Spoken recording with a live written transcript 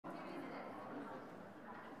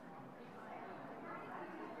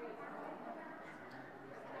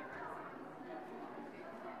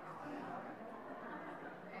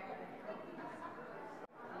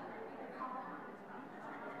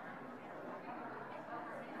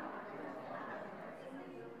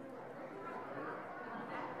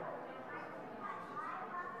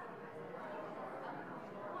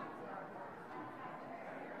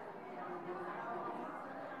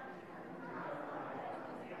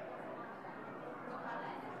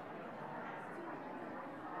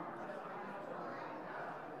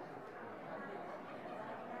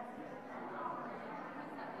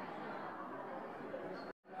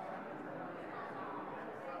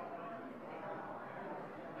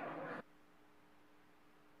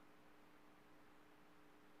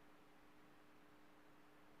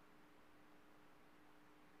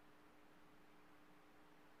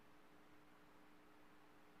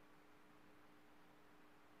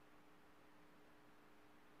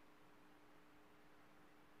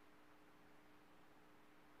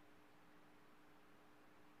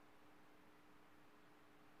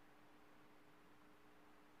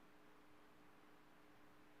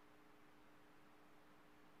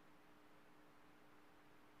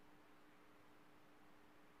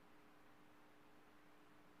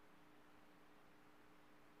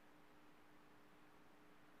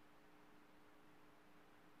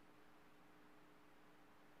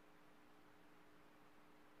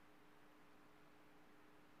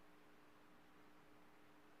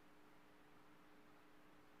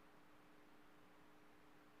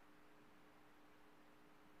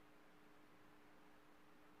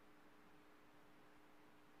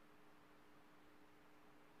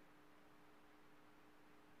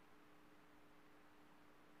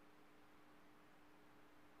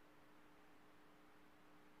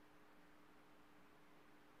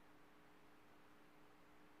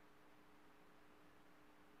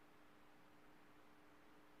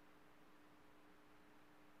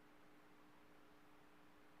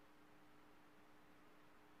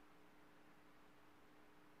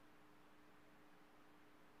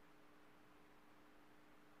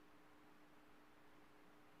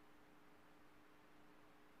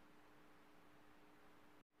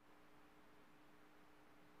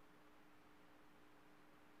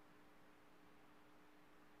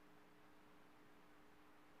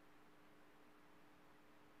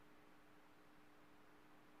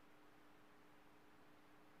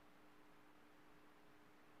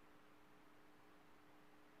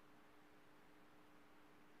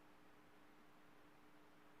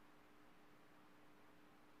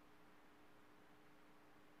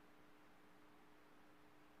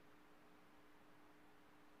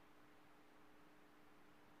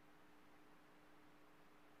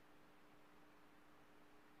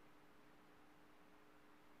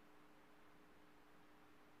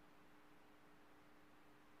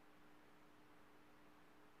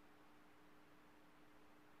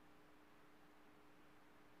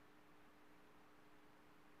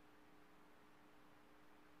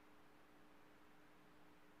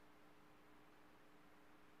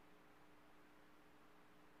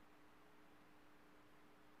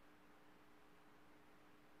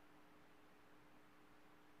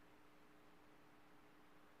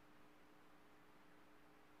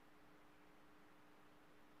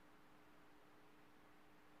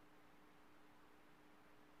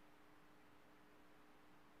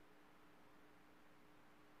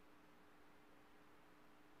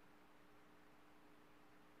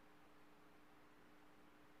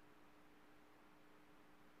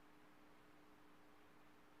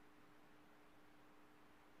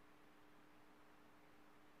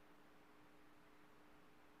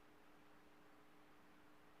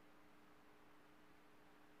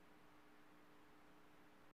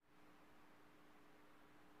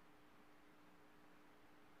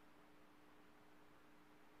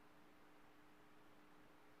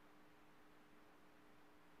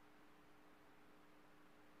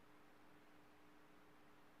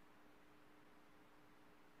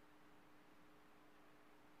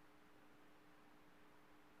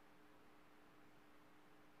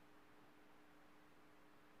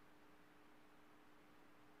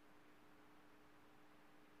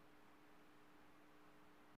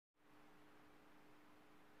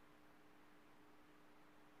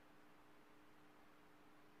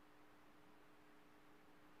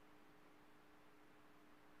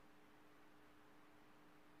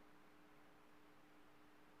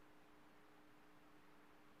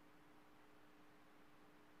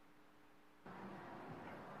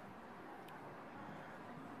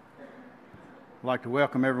I'd like to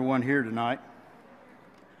welcome everyone here tonight.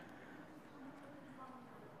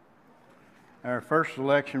 Our first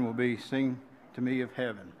selection will be Sing to Me of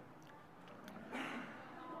Heaven.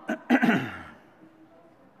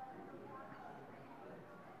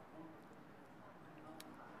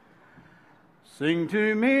 Sing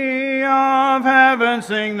to me of heaven,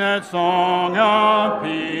 sing that song of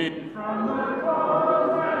peace. From the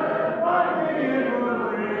cause that by me it will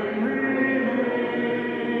bring relief.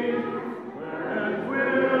 Whereas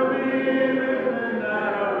will be lifted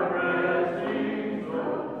at our resting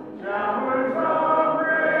soul. Showers of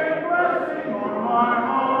great blessing on my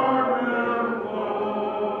heart will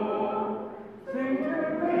flow. Sing to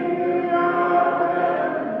me of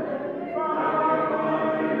heaven, find my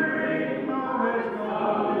dream of its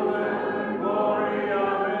golden glory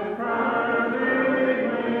of its pearly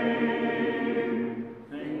gleam.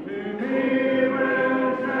 Sing to me when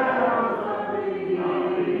shadows of the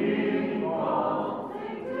evening fall.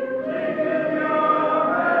 Sing to me of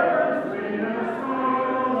heaven's sweetest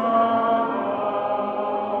song of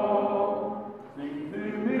all. Sing to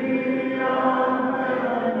me of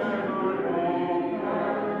heaven as I walk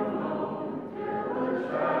alone, till the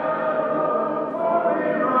shadows of me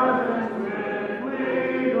rise and swiftly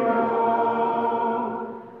grow.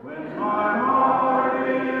 When my heart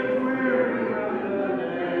is weary, when the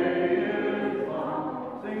day is long,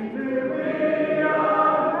 sing to me of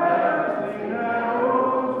heaven, sing that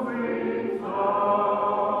old sweet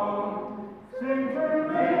song. Sing to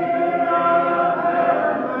me of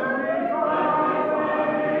heaven, let me find my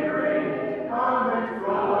dream of its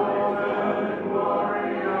golden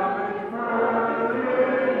glory, of its pearly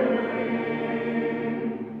gleam.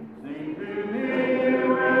 Sing to me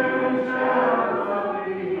when shadows of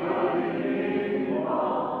the evening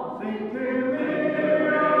fall. Sing to me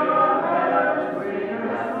of heaven's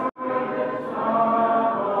sweetest sweetest of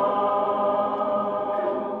all.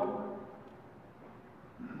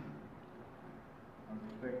 I'm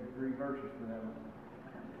expecting 3 verses for that one.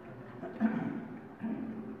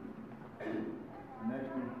 The next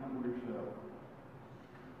one, humble yourself.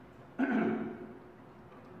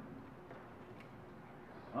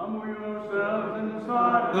 Humble yourselves in the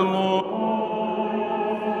sight of the Lord.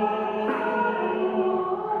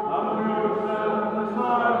 Humble yourselves in the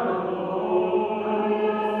sight of the Lord.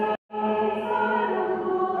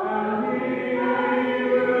 And He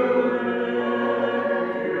will lift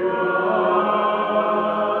you up.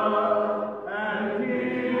 And He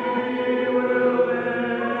will lift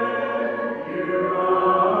you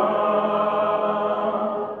up.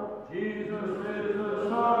 Jesus is the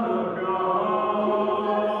Son of God.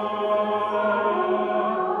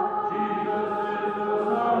 Jesus is the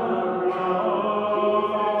Son of God.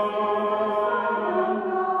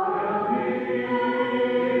 And He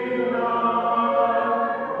died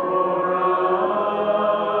for us.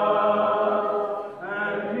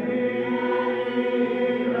 And He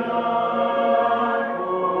died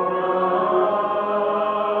for us.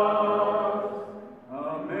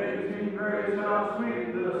 Amazing grace, how sweet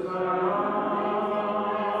the sound.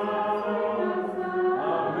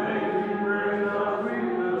 Amazing grace, how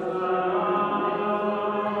sweet the sound.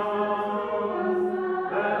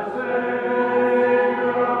 That saved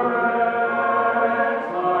a wretch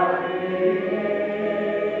like me.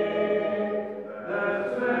 That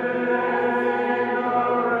saved a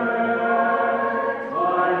wretch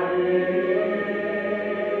like me.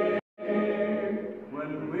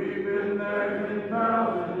 When we've been there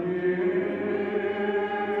 10,000 years.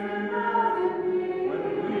 When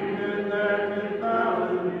we've been there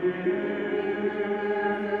 10,000 years.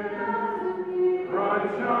 Bright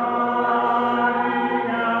shining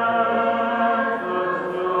as the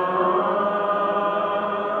sun.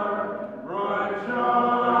 Bright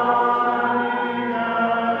shining as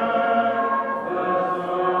the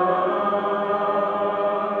sun.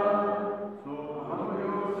 So humble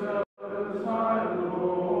yourself at the sight of the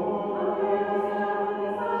Lord.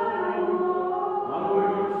 Humble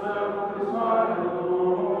yourself at the sight of the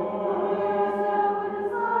Lord.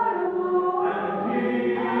 And He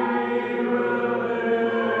will lift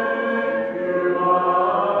you up.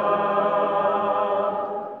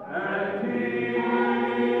 And He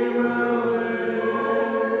will lift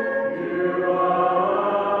you up.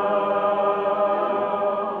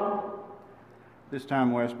 This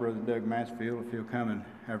time we'll ask Brother Doug Mansfield if he'll come and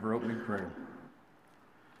have our opening prayer.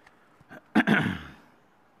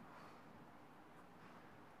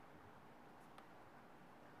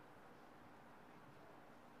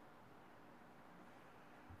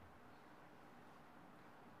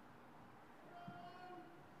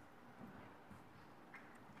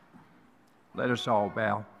 Let us all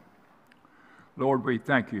bow. Lord, we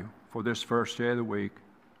thank you for this first day of the week,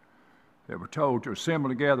 that we're told to assemble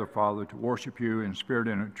together, Father, to worship you in spirit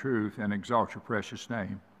and in truth and exalt your precious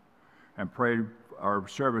name. And pray our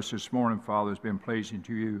service this morning, Father, has been pleasing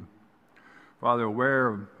to you. Father, aware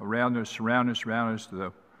of around us,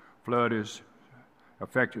 the flood has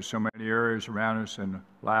affected so many areas around us, and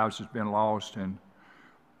lives has been lost, and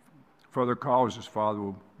further causes,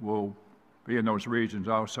 Father, will be in those regions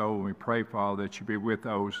also. And we pray, Father, that you be with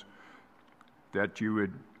those, that you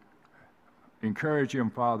would encourage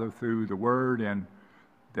them, Father, through the word, and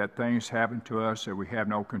that things happen to us that we have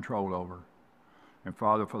no control over. And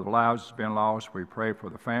Father, for the lives that's been lost, we pray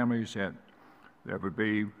for the families, that there would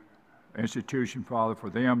be institution, Father,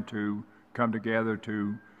 for them to come together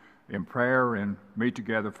in prayer and meet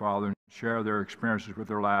together, Father, and share their experiences with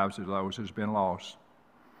their lives as those has been lost.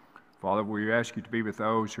 Father, we ask you to be with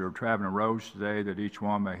those who are traveling the roads today, that each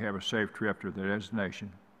one may have a safe trip to their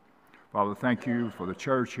destination. Father, thank you for the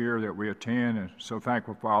church here that we attend, and so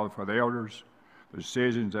thankful, Father, for the elders, the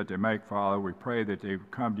decisions that they make, Father. We pray that they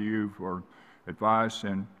come to you for advice,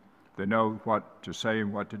 and they know what to say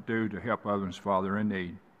and what to do to help others, Father, in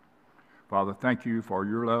need. Father, thank you for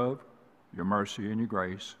your love, your mercy, and your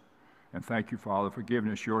grace. And thank you, Father, for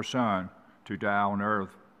giving us your Son to die on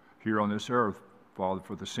earth, here on this earth, Father,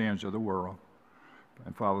 for the sins of the world.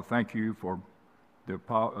 And Father, thank you for the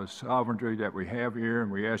sovereignty that we have here,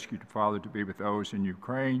 and we ask you, Father, to be with those in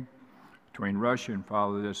Ukraine, between Russia and,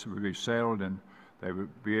 Father, this would be settled, and they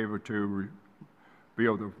would be able to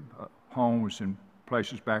rebuild the homes and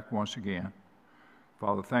places back once again.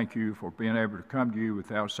 Father, thank you for being able to come to you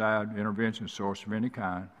with outside intervention source of any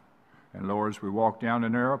kind. And Lord, as we walk down the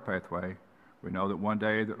narrow pathway, we know that one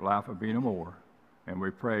day that life will be no more. And we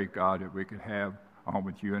pray, God, that we could have on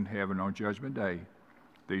with you in heaven on Judgment Day.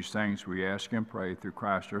 These things we ask and pray through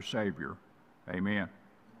Christ our Savior. Amen.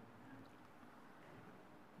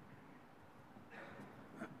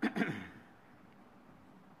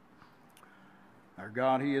 Our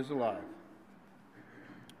God, he is alive.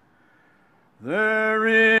 There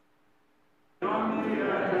is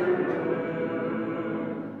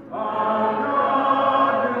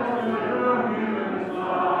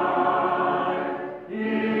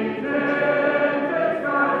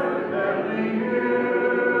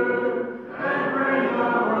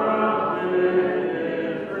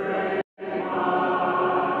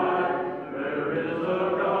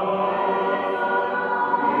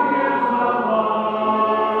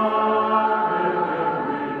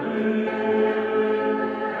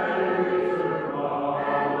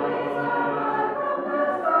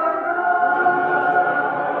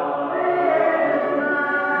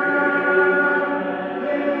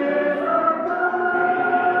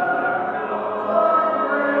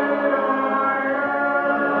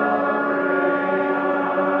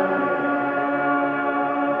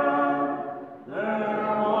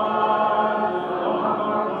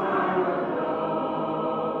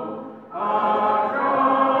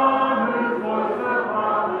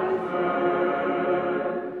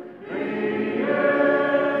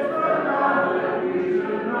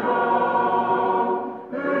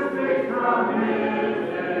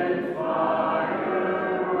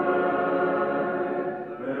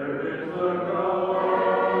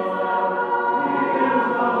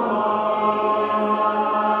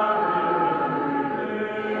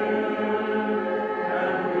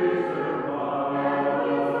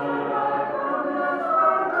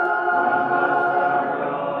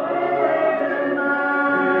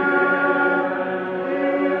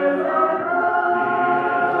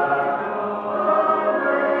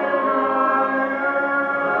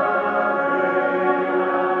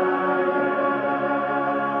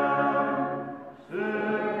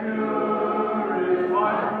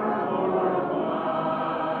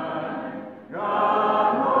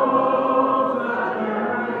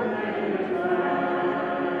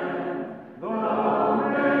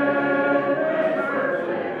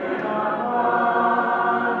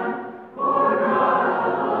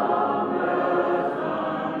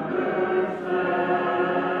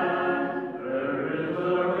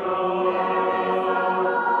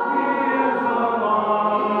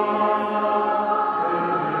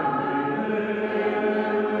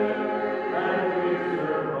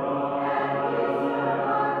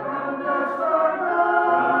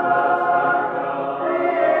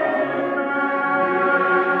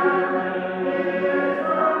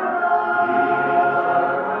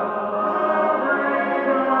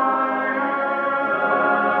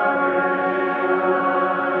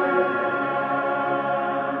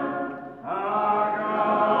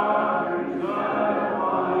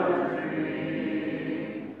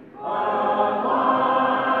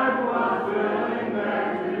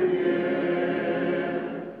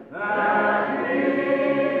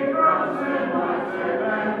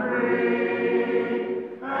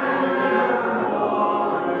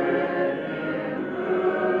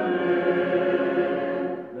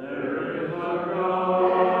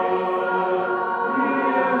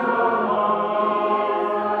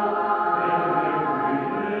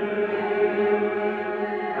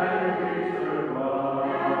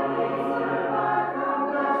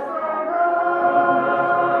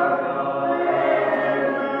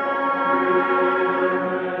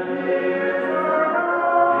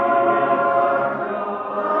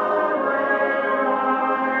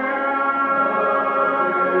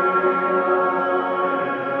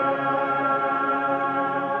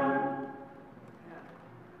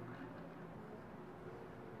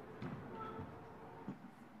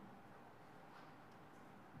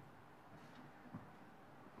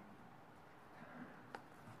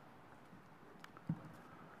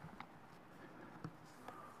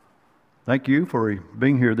Thank you for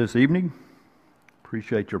being here this evening.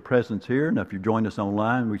 Appreciate your presence here, and if you joined us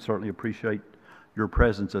online, we certainly appreciate your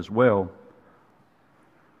presence as well.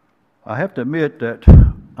 I have to admit that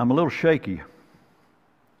I'm a little shaky.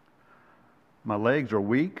 My legs are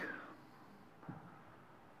weak.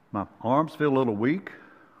 My arms feel a little weak.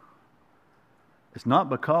 It's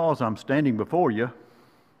not because I'm standing before you.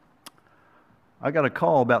 I got a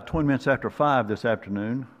call about 20 minutes after 5 this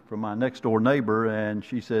afternoon from my next door neighbor, and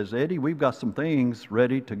she says, "Eddie, we've got some things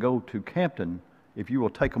ready to go to Campton if you will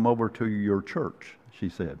take them over to your church," she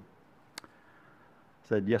said. I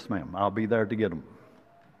said, "Yes, ma'am, I'll be there to get them."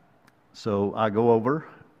 So I go over,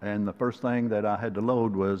 and the first thing that I had to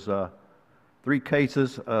load was 3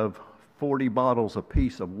 cases of 40 bottles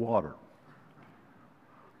apiece of water.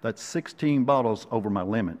 That's 16 bottles over my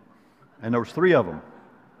limit. And there was 3 of them,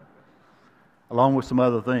 along with some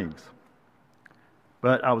other things.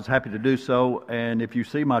 But I was happy to do so, and if you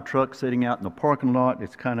see my truck sitting out in the parking lot,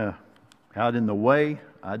 it's kind of out in the way.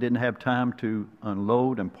 I didn't have time to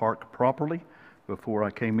unload and park properly before I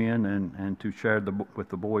came in and to share with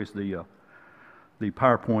the boys the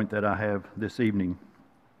PowerPoint that I have this evening.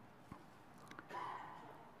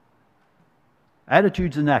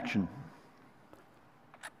 Attitudes in action.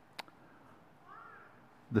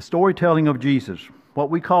 The storytelling of Jesus, what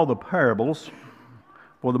we call the parables,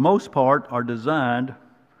 for the most part, are designed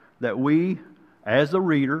that we as a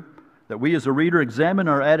reader examine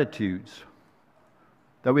our attitudes,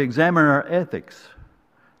 that we examine our ethics,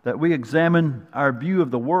 that we examine our view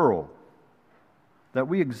of the world, that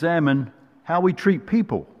we examine how we treat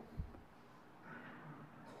people,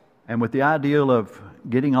 and with the ideal of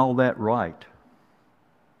getting all that right.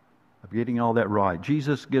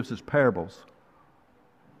 Jesus gives us parables.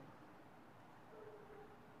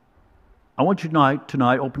 I want you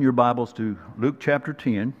tonight open your Bibles to Luke chapter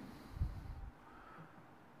 10.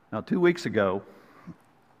 Now, 2 weeks ago,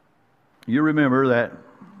 you remember that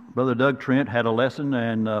Brother Doug Trent had a lesson,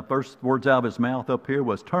 and first words out of his mouth up here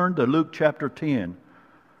was, "Turn to Luke chapter 10.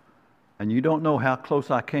 And you don't know how close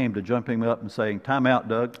I came to jumping up and saying, "Time out,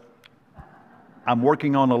 Doug. I'm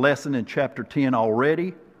working on a lesson in chapter 10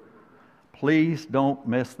 already. Please don't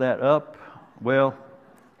mess that up." Well,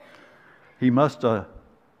 he must have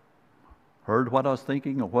heard what I was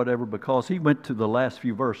thinking or whatever, because he went to the last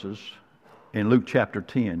few verses in Luke chapter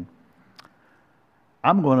 10.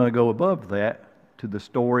 I'm going to go above that to the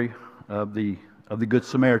story of the Good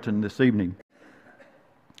Samaritan this evening.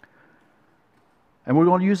 And we're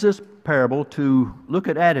going to use this parable to look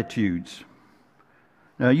at attitudes.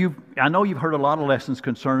 Now, I know you've heard a lot of lessons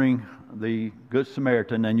concerning the Good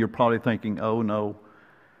Samaritan, and you're probably thinking, "Oh no,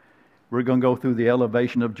 we're going to go through the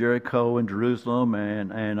elevation of Jericho and Jerusalem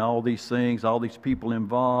and all these things, all these people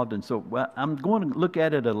involved." And so I'm going to look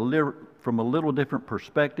at it from a little different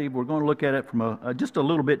perspective. We're going to look at it from just a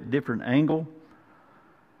little bit different angle.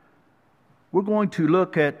 We're going to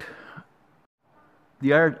look at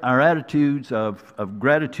our attitudes of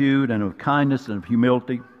gratitude and of kindness and of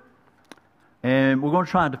humility. And we're going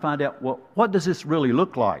to try to find out, well, what does this really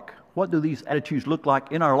look like? What do these attitudes look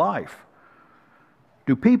like in our life?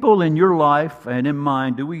 Do people in your life and in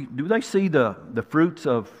mine, do they see the fruits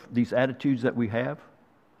of these attitudes that we have?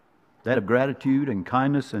 That of gratitude and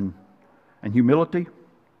kindness and humility?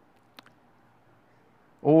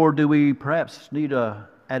 Or do we perhaps need an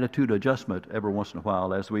attitude adjustment every once in a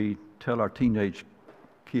while, as we tell our teenage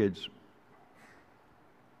kids?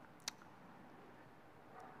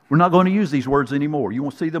 We're not going to use these words anymore. You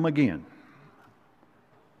won't see them again.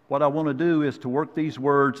 What I want to do is to work these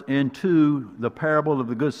words into the parable of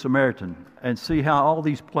the Good Samaritan and see how all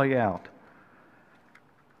these play out.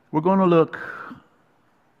 We're going to look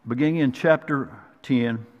beginning in chapter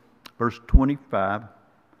 10, verse 25.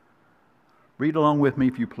 Read along with me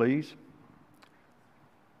if you please.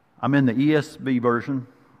 I'm in the ESV version.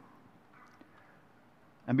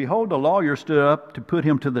 "And behold, a lawyer stood up to put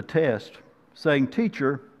him to the test, saying,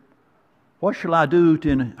 'Teacher, what shall I do to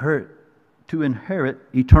inherit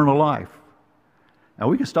eternal life?'" Now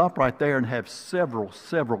we can stop right there and have several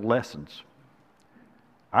lessons.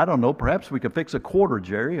 I don't know, perhaps we could fix a quarter,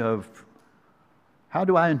 Jerry, of how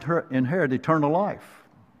do I inherit eternal life?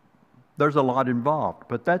 There's a lot involved,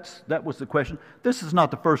 but that was the question. This is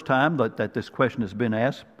not the first time that this question has been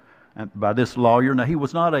asked by this lawyer. Now, he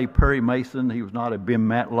was not a Perry Mason. He was not a Ben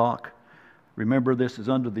Matlock. Remember, this is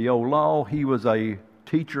under the old law. He was a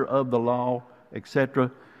teacher of the law,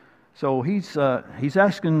 etc. So he's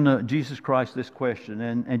asking Jesus Christ this question.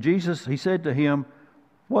 And Jesus, he said to him,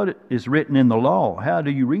 "What is written in the law? How do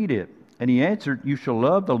you read it?" And he answered, "You shall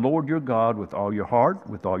love the Lord your God with all your heart,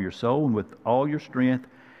 with all your soul, and with all your strength,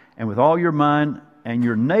 and with all your mind, and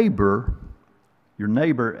your neighbor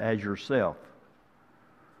as yourself.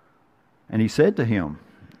 And he said to him,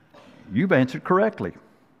 you've answered correctly.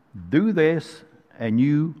 Do this and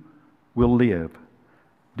you will live.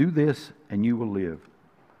 Do this and you will live.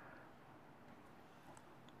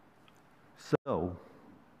 So,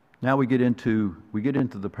 now we get into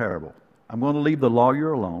the parable. I'm going to leave the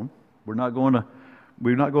lawyer alone. We're not going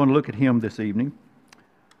to look at him this evening.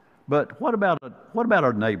 But what about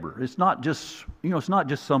our neighbor? It's not just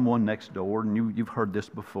someone next door, and you've heard this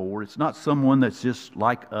before. It's not someone that's just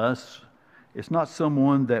like us. It's not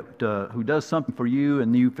someone that who does something for you,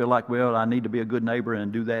 and you feel like, well, I need to be a good neighbor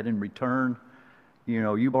and do that in return.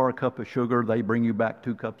 You borrow a cup of sugar, they bring you back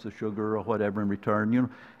 2 cups of sugar or whatever in return.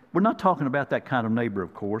 We're not talking about that kind of neighbor,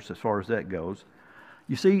 of course, as far as that goes.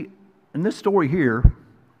 You see, in this story here,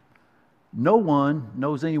 no one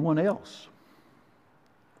knows anyone else.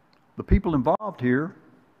 The people involved here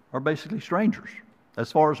are basically strangers,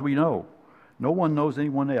 as far as we know. No one knows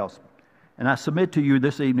anyone else. And I submit to you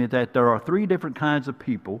this evening that there are 3 different kinds of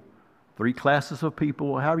people, 3 classes of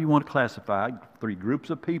people, however you want to classify, 3 groups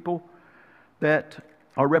of people that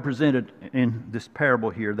are represented in this parable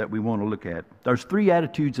here that we want to look at. There's 3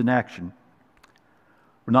 attitudes in action.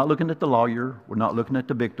 We're not looking at the lawyer. We're not looking at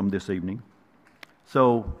the victim this evening.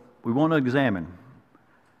 So we want to examine.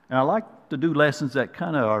 And I like to do lessons that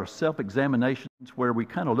kind of are self-examinations where we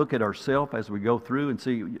kind of look at ourselves as we go through and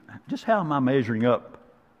see just how am I measuring up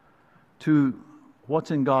to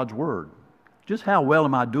what's in God's Word. Just how well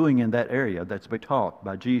am I doing in that area that's been taught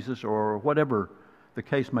by Jesus, or whatever the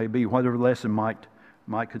case may be, whatever the lesson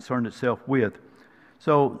might concern itself with.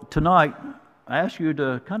 So tonight, I ask you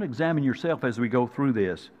to kind of examine yourself as we go through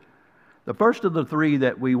this. The first of the 3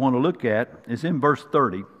 that we want to look at is in verse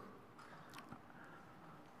 30.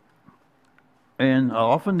 And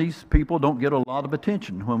often these people don't get a lot of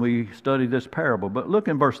attention when we study this parable. But look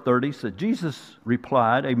in verse 30. It says, Jesus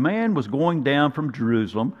replied, a man was going down from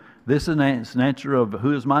Jerusalem. This is an answer of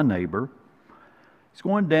who is my neighbor. He's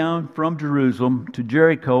going down from Jerusalem to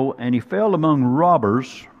Jericho, and he fell among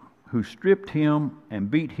robbers who stripped him and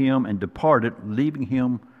beat him and departed, leaving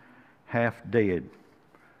him half dead.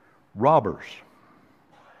 Robbers.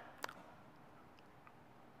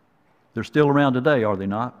 They're still around today, are they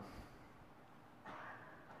not?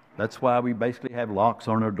 That's why we basically have locks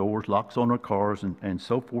on our doors, locks on our cars, and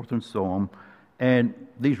so forth and so on. And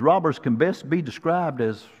these robbers can best be described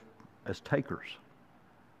as takers.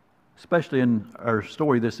 Especially in our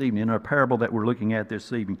story this evening, in our parable that we're looking at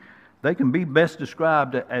this evening. They can be best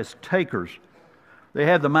described as takers. They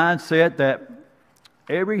have the mindset that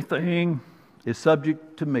everything is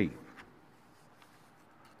subject to me.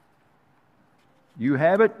 You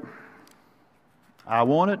have it, I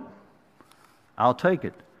want it, I'll take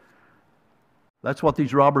it. That's what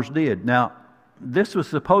these robbers did. Now, this was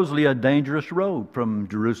supposedly a dangerous road from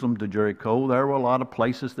Jerusalem to Jericho. There were a lot of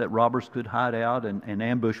places that robbers could hide out and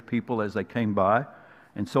ambush people as they came by,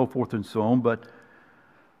 and so forth and so on. But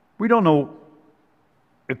we don't know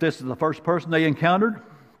if this is the first person they encountered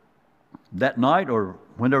that night or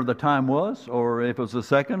whenever the time was, or if it was the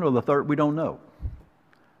second or the third, we don't know.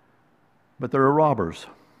 But there are robbers.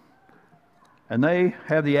 And they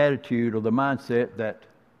have the attitude or the mindset that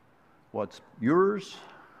what's yours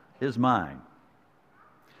is mine.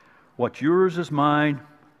 What's yours is mine,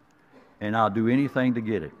 and I'll do anything to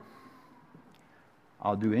get it.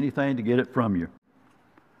 I'll do anything to get it from you.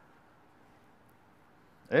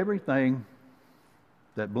 Everything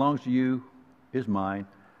that belongs to you is mine,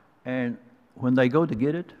 and when they go to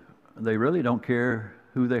get it, they really don't care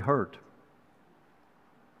who they hurt.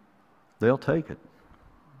 They'll take it.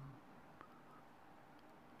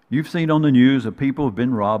 You've seen on the news of people who've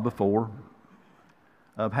been robbed before,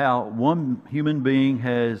 of how one human being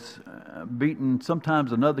has beaten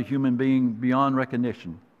sometimes another human being beyond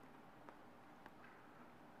recognition.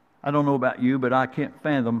 I don't know about you, but I can't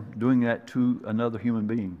fathom doing that to another human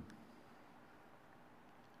being,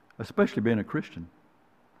 especially being a Christian.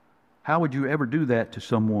 How would you ever do that to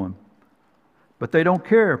someone? But they don't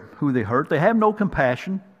care who they hurt. They have no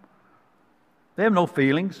compassion. They have no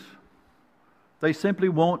feelings. They simply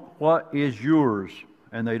want what is yours,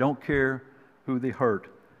 and they don't care who they hurt.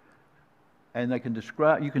 And you can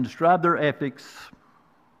describe their ethics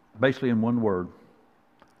basically in one word.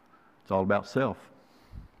 It's all about self.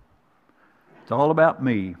 It's all about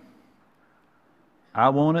me. I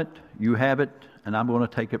want it, you have it, and I'm going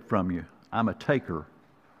to take it from you. I'm a taker.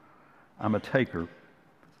 I'm a taker.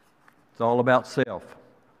 It's all about self.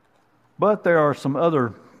 But there are some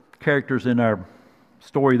other characters in our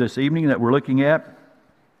story this evening that we're looking at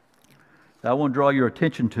that I want to draw your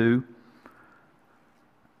attention to.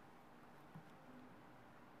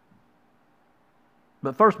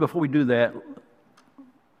 But first, before we do that,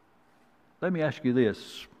 let me ask you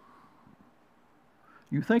this.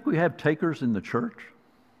 You think we have takers in the church?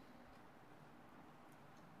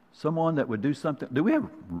 Someone that would do something? Do we have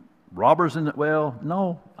robbers in the... Well,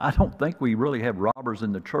 no, I don't think we really have robbers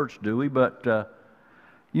in the church, do we? But,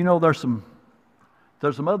 there's some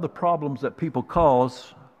other problems that people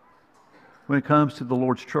cause when it comes to the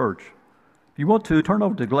Lord's church. If you want to, turn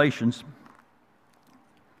over to Galatians.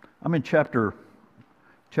 I'm in chapter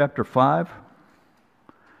 5.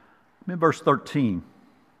 I'm in verse 13.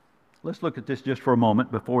 Let's look at this just for a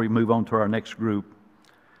moment before we move on to our next group.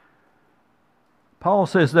 Paul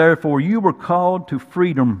says, therefore, you were called to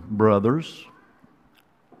freedom, brothers.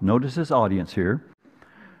 Notice his audience here.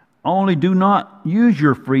 Only do not use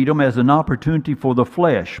your freedom as an opportunity for the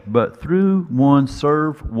flesh, but through one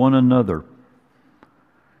serve one another.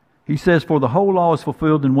 He says, for the whole law is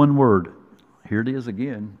fulfilled in one word. Here it is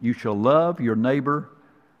again. You shall love your neighbor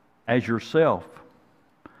as yourself.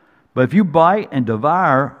 But if you bite and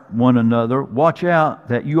devour one another, watch out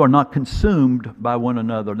that you are not consumed by one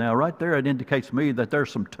another. Now, right there, it indicates to me that there's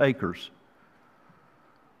some takers.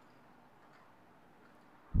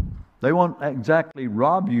 They won't exactly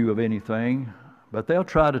rob you of anything, but they'll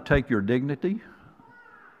try to take your dignity.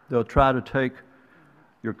 They'll try to take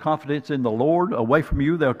your confidence in the Lord away from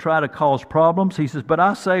you. They'll try to cause problems. He says, but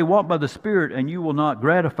I say, walk by the Spirit, and you will not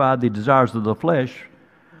gratify the desires of the flesh.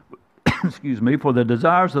 Excuse me, for the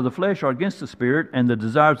desires of the flesh are against the Spirit, and the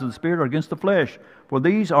desires of the Spirit are against the flesh. For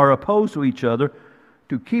these are opposed to each other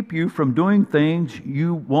to keep you from doing things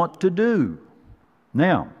you want to do.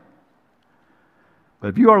 Now, but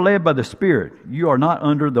if you are led by the Spirit, you are not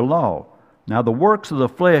under the law. Now the works of the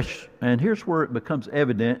flesh, and here's where it becomes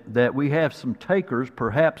evident that we have some takers,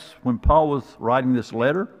 perhaps when Paul was writing this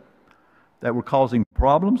letter, that were causing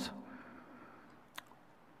problems.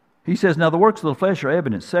 He says, now the works of the flesh are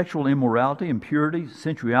evident: sexual immorality, impurity,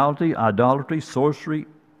 sensuality, idolatry, sorcery,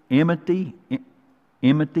 enmity,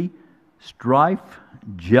 strife,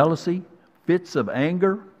 jealousy, fits of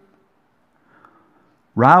anger,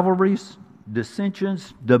 rivalries,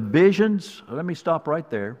 dissensions, divisions. Let me stop right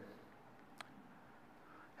there.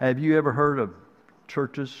 Have you ever heard of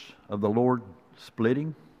churches of the Lord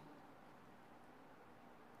splitting?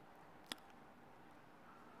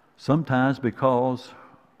 Sometimes because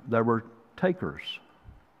there were takers.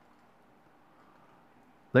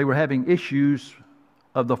 They were having issues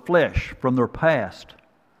of the flesh from their past.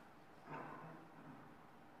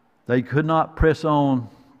 They could not press on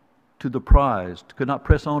to the prize, could not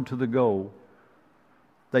press on to the goal.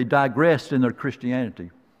 They digressed in their Christianity.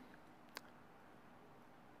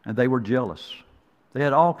 And they were jealous. They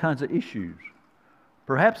had all kinds of issues.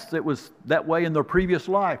 Perhaps it was that way in their previous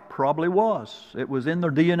life. Probably was. It was in their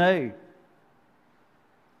DNA.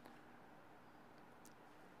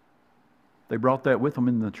 They brought that with them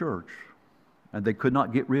in the church, and they could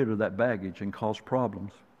not get rid of that baggage and cause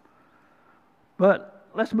problems. But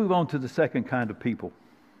let's move on to the second kind of people.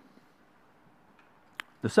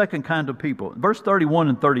 The second kind of people. Verse 31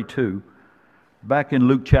 and 32, back in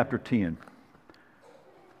Luke chapter 10.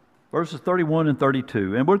 Verses 31 and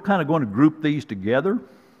 32. And we're kind of going to group these together. It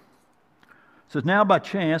says, now by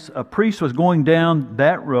chance a priest was going down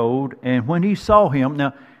that road, and when he saw him,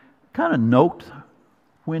 now kind of note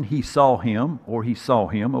when he saw him, or he saw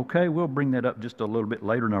him, okay, we'll bring that up just a little bit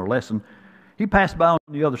later in our lesson. He passed by on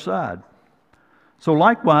the other side. So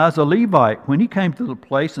likewise a Levite, when he came to the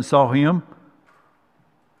place and saw him,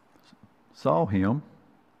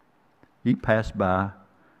 he passed by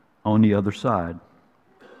on the other side.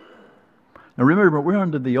 Now remember, we're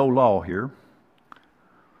under the old law here.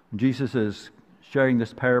 Jesus is sharing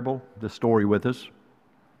this parable, this story with us.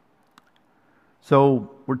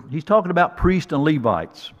 So he's talking about priests and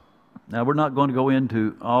Levites. Now we're not going to go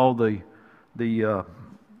into all the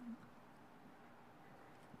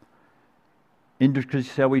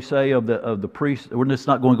intricacies, shall we say, of the priests. We're just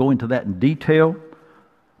not going to go into that in detail.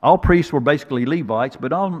 All priests were basically Levites, but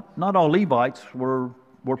not all Levites were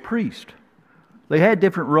priests. They had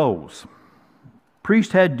different roles.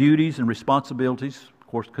 Priests had duties and responsibilities, of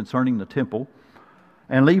course, concerning the temple.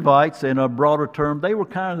 And Levites, in a broader term, they were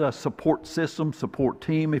kind of a support system, support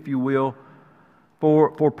team, if you will,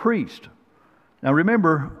 for priests. Now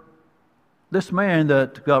remember, this man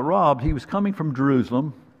that got robbed, he was coming from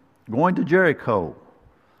Jerusalem, going to Jericho.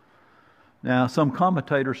 Now some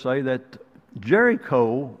commentators say that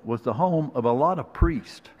Jericho was the home of a lot of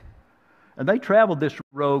priests. And they traveled this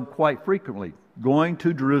road quite frequently, going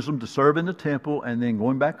to Jerusalem to serve in the temple and then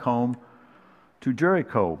going back home to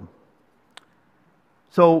Jericho.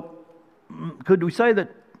 So, could we say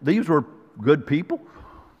that these were good people?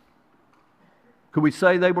 Could we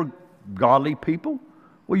say they were godly people?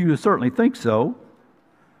 Well, you certainly think so.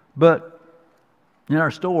 But in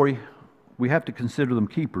our story, we have to consider them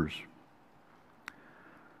keepers.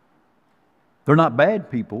 They're not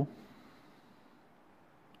bad people.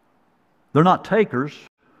 They're not takers.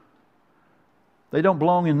 They don't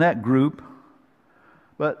belong in that group.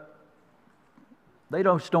 But they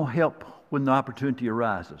just don't help when the opportunity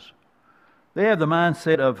arises. They have the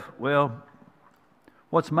mindset of, well,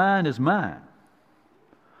 what's mine is mine.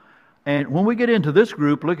 And when we get into this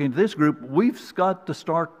group, looking at this group, we've got to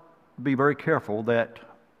start to be very careful that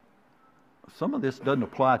some of this doesn't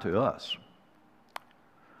apply to us.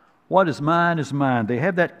 What is mine is mine. They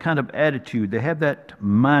have that kind of attitude. They have that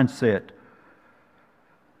mindset.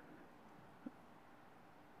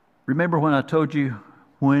 Remember when I told you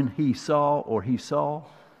when he saw?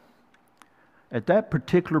 At that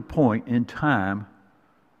particular point in time,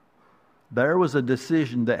 there was a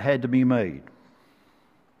decision that had to be made.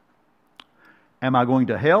 Am I going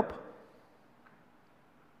to help?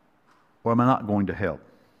 Or am I not going to help?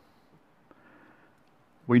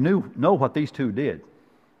 We know what these two did.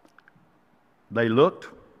 They looked,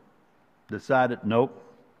 decided, nope,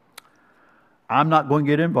 I'm not going to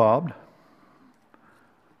get involved.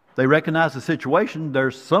 They recognized the situation.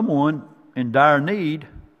 There's someone in dire need,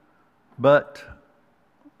 but,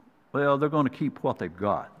 well, they're going to keep what they've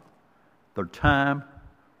got. Their time,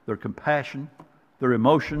 their compassion, their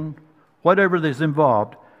emotion, whatever is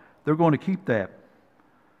involved, they're going to keep that.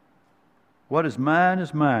 What is mine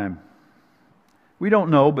is mine. We don't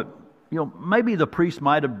know, but maybe the priest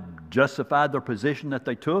might have justified their position that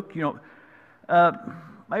they took. Maybe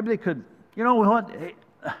they could. You know what?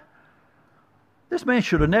 This man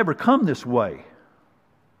should have never come this way.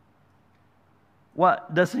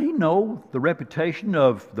 What does he know? The reputation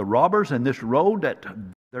of the robbers in this road, that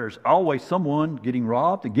there's always someone getting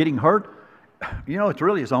robbed and getting hurt. It's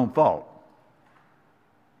really his own fault.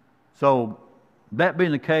 So, that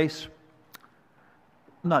being the case,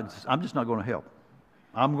 I'm just not going to help.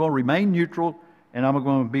 I'm going to remain neutral, and I'm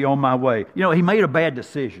going to be on my way. He made a bad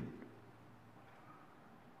decision.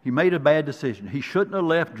 He made a bad decision. He shouldn't have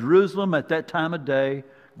left Jerusalem at that time of day,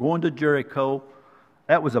 going to Jericho.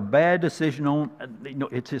 That was a bad decision.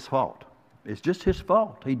 It's his fault. It's just his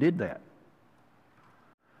fault. He did that.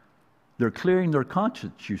 They're clearing their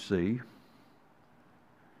conscience, you see,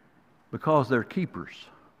 because they're keepers.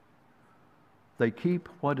 They keep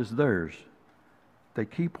what is theirs. They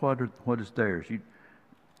keep what is theirs.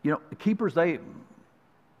 Keepers, they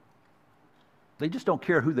just don't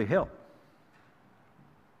care who they help.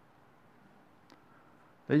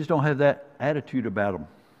 They just don't have that attitude about them,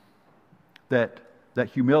 that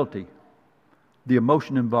humility, the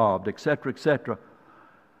emotion involved, etc., etc.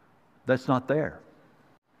 That's not there.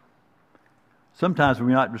 Sometimes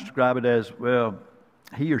we might describe it as, well,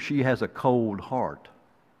 he or she has a cold heart.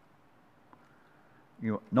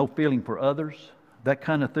 No feeling for others, that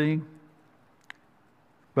kind of thing.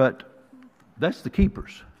 But that's the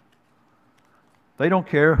keepers. They don't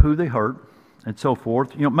care who they hurt and so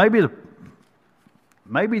forth. Maybe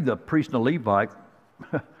the priest and the Levite,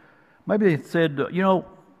 maybe they said,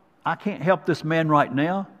 I can't help this man right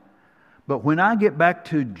now, but when I get back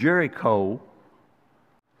to Jericho,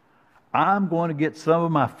 I'm going to get some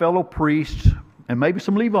of my fellow priests and maybe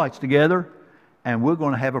some Levites together, and we're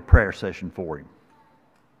going to have a prayer session for him.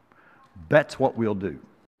 That's what we'll do.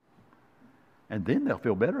 And then they'll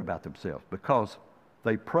feel better about themselves because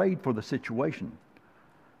they prayed for the situation.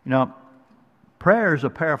 Prayer is a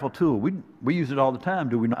powerful tool. We use it all the time,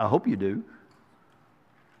 do we not? I hope you do.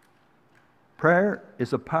 Prayer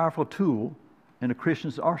is a powerful tool in a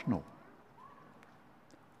Christian's arsenal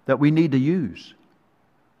that we need to use.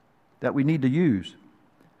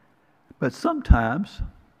 But sometimes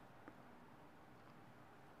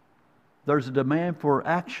there's a demand for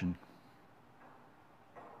action.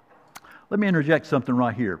 Let me interject something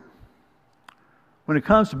right here. When it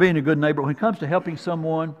comes to being a good neighbor, when it comes to helping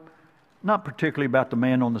someone, not particularly about the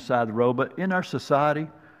man on the side of the road, but in our society,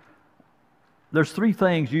 there's three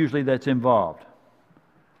things usually that's involved.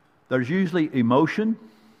 There's usually emotion.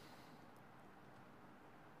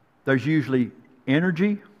 There's usually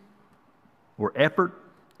energy or effort.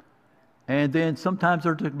 And then sometimes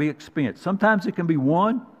there can be expense. Sometimes it can be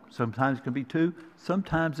one. Sometimes it can be two.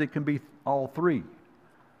 Sometimes it can be all three.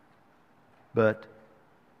 But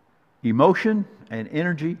emotion and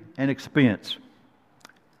energy and expense.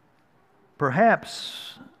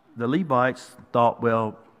 Perhaps the Levites thought,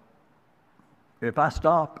 well, if I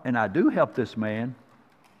stop and I do help this man,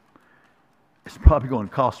 it's probably going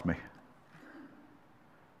to cost me.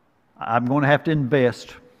 I'm going to have to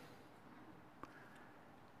invest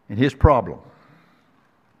in his problem.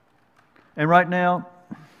 And right now,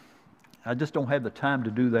 I just don't have the time to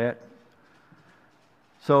do that.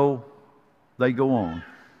 So they go on.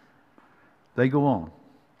 They go on.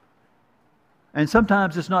 And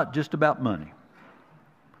sometimes it's not just about money.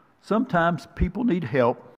 Sometimes people need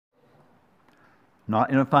help, not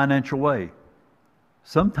in a financial way.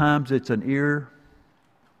 Sometimes it's an ear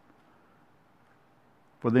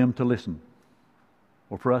for them to listen,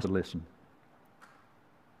 or for us to listen.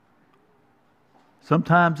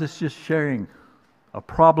 Sometimes it's just sharing a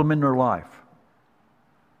problem in their life.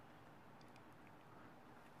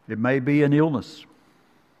 It may be an illness.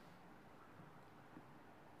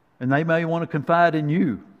 And they may want to confide in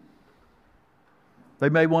you. They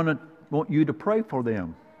may want you to pray for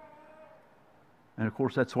them. And of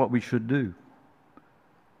course, that's what we should do.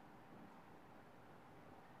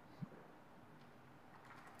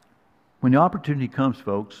 When the opportunity comes,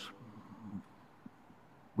 folks,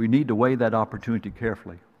 we need to weigh that opportunity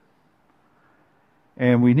carefully.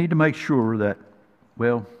 And we need to make sure that,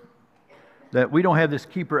 that we don't have this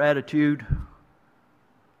keeper attitude,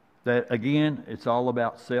 that again, it's all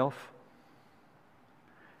about self.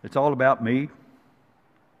 It's all about me.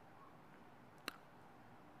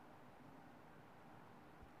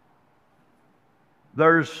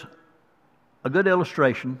 There's a good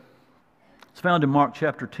illustration. It's found in Mark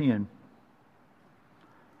chapter 10.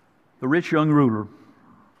 The rich young ruler.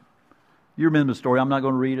 You remember the story. I'm not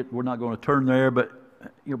going to read it. We're not going to turn there. But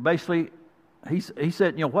basically, he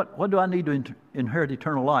said, what do I need to inherit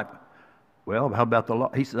eternal life? Well, how about the law?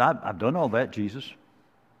 He said, I've done all that, Jesus.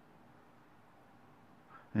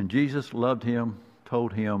 And Jesus loved him,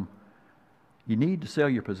 told him, you need to sell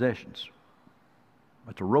your possessions.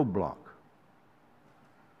 That's a roadblock.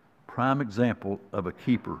 Prime example of a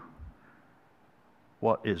keeper.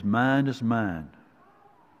 What is mine is mine.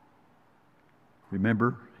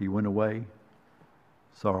 Remember, he went away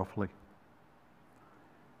sorrowfully.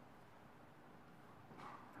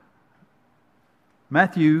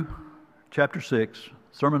 Matthew chapter 6,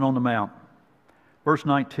 Sermon on the Mount, verse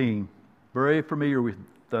 19. You're very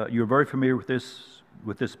familiar with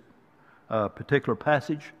this particular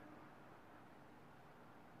passage.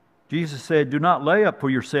 Jesus said, "Do not lay up for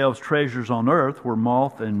yourselves treasures on earth, where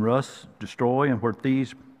moth and rust destroy, and where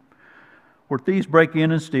thieves break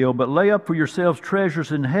in and steal, but lay up for yourselves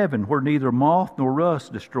treasures in heaven, where neither moth nor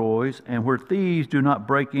rust destroys, and where thieves do not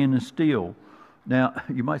break in and steal." Now,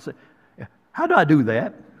 you might say, how do I do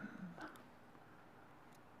that?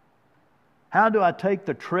 How do I take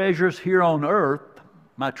the treasures here on earth,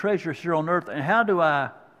 my treasures here on earth, and how do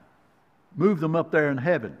I move them up there in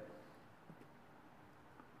heaven?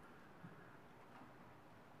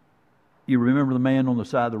 You remember the man on the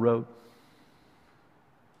side of the road?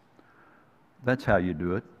 That's how you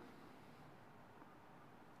do it.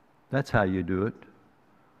 That's how you do it.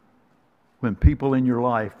 When people in your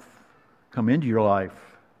life come into your life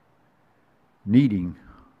needing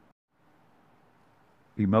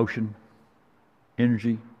emotion,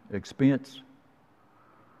 energy, expense,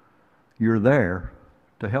 you're there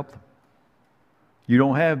to help them. You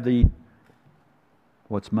don't have the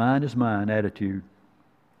what's mine is mine attitude.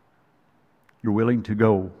 You're willing to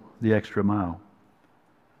go the extra mile.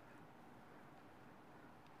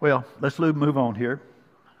 Well, let's move on here.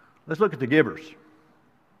 Let's look at the givers.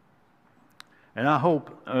 And I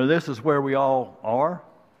hope this is where we all are.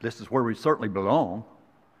 This is where we certainly belong.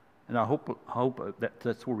 And I hope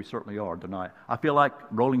that's where we certainly are tonight. I feel like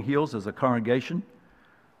Rolling Hills as a congregation,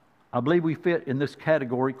 I believe we fit in this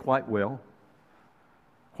category quite well.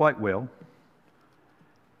 Quite well.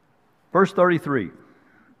 Verse 33.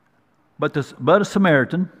 But a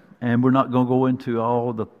Samaritan, and we're not going to go into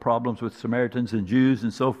all the problems with Samaritans and Jews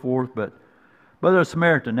and so forth, but a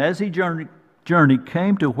Samaritan, as he journeyed,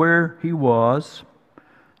 came to where he was.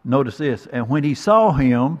 Notice this, and when he saw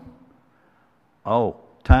him,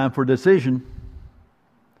 time for decision.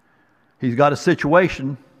 He's got a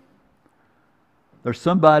situation. There's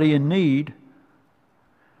somebody in need.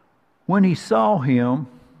 When he saw him,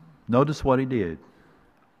 notice what he did.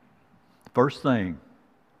 First thing,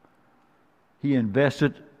 he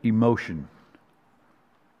invested emotion.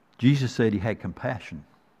 Jesus said he had compassion.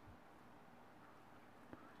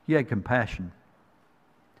 He had compassion.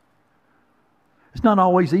 It's not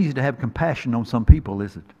always easy to have compassion on some people,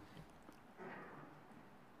 is it?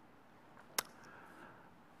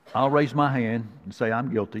 I'll raise my hand and say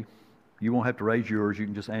I'm guilty. You won't have to raise yours. You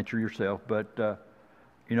can just answer yourself. But, a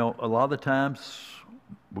lot of the times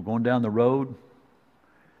we're going down the road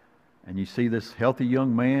and you see this healthy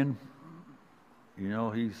young man.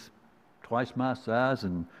 He's twice my size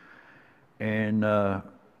and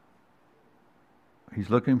he's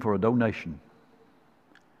looking for a donation.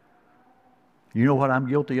 You know what I'm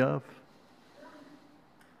guilty of?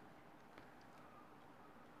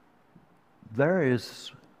 There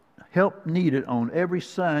is help needed on every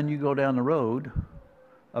sign you go down the road,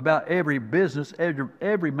 about every business,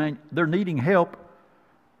 every man. They're needing help,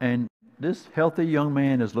 and this healthy young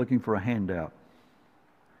man is looking for a handout.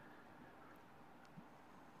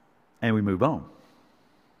 And we move on.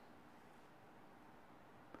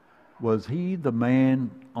 Was he the man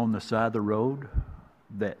on the side of the road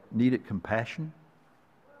that needed compassion?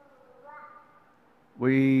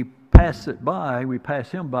 We pass him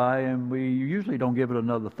by, and we usually don't give it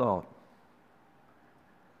another thought.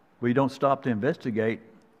 We don't stop to investigate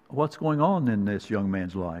what's going on in this young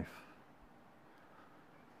man's life.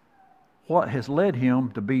 What has led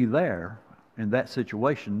him to be there in that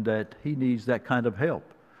situation that he needs that kind of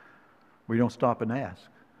help? We don't stop and ask.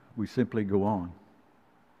 We simply go on.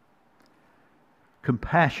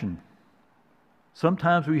 Compassion.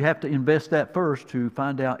 Sometimes we have to invest that first to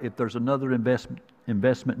find out if there's another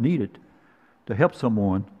investment needed to help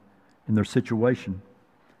someone in their situation.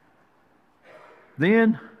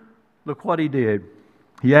 Then, look what he did.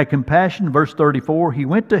 He had compassion, verse 34. He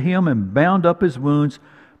went to him and bound up his wounds,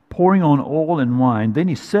 pouring on oil and wine. Then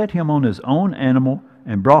he set him on his own animal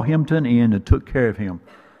and brought him to an inn and took care of him.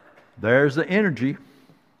 There's the energy.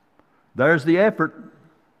 There's the effort.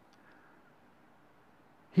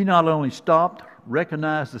 He not only stopped,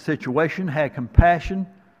 recognized the situation, had compassion,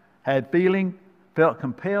 had feeling, felt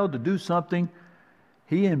compelled to do something.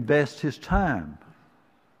 He invests his time,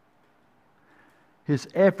 his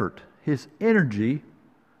effort, his energy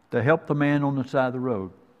to help the man on the side of the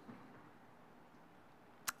road.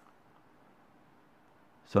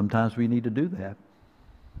 Sometimes we need to do that.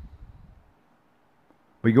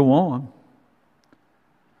 We go on.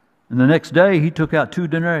 And the next day he took out 2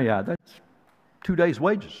 denarii. That's 2 days'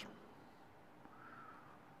 wages.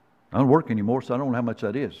 I don't work anymore, so I don't know how much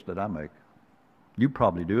that is that I make. You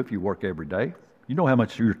probably do if you work every day. You know how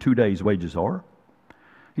much your 2 days' wages are.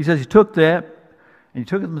 He says he took that, and he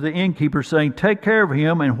took it to the innkeeper, saying, "Take care of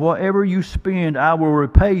him, and whatever you spend, I will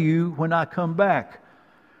repay you when I come back."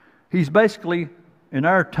 He's basically, in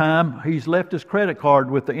our time, he's left his credit card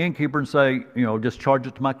with the innkeeper and say, just charge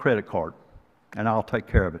it to my credit card, and I'll take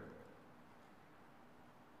care of it.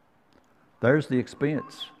 There's the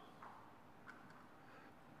expense.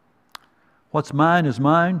 What's mine is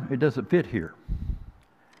mine. It doesn't fit here.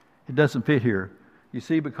 It doesn't fit here. You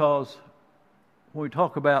see, because when we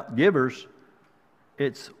talk about givers,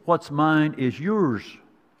 it's what's mine is yours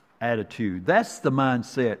attitude. That's the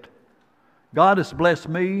mindset. God has blessed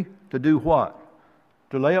me to do what?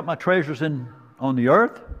 To lay up my treasures on the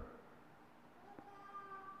earth?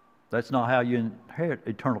 That's not how you inherit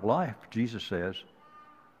eternal life, Jesus says.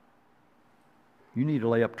 You need to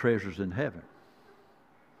lay up treasures in heaven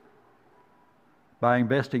by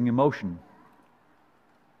investing emotion,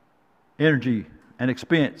 energy, and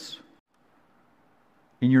expense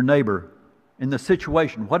in your neighbor, in the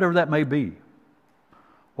situation, whatever that may be.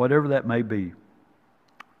 Whatever that may be.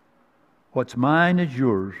 What's mine is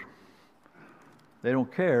yours. They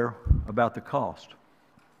don't care about the cost.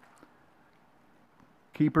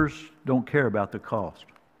 Keepers don't care about the cost.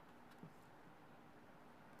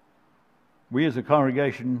 We as a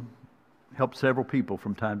congregation help several people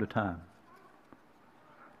from time to time.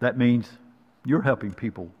 That means you're helping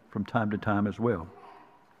people from time to time as well.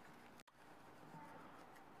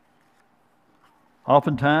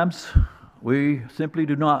 Oftentimes, we simply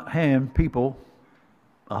do not hand people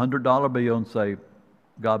a $100 bill and say,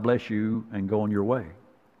 "God bless you," and go on your way.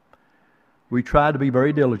 We try to be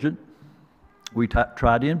very diligent. We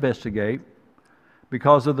try to investigate.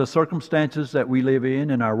 Because of the circumstances that we live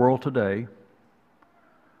in our world today,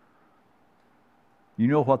 you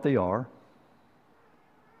know what they are.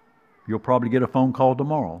 You'll probably get a phone call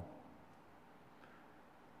tomorrow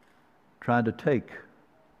trying to take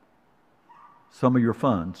some of your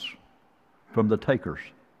funds from the takers.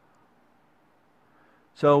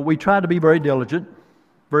 So we try to be very diligent,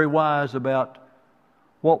 very wise about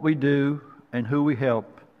what we do and who we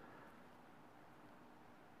help.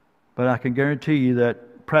 But I can guarantee you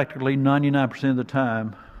that practically 99% of the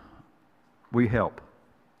time, we help.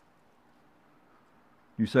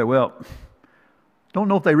 You say, "Well, don't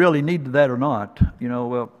know if they really needed that or not."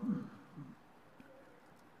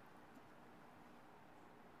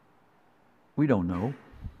 We don't know.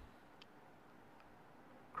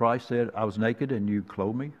 Christ said, "I was naked and you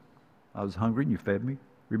clothed me. I was hungry and you fed me."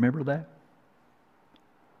 Remember that?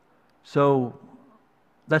 So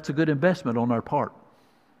that's a good investment on our part.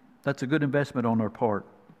 That's a good investment on our part.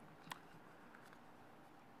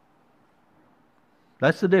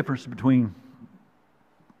 That's the difference between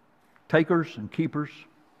takers and keepers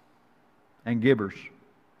and givers.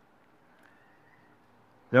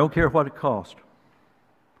 They don't care what it costs.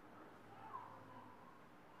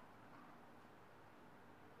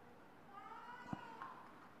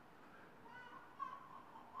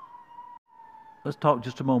 Let's talk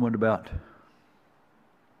just a moment about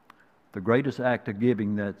the greatest act of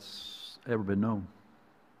giving that's ever been known.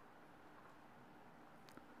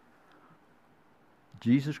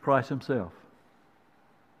 Jesus Christ himself.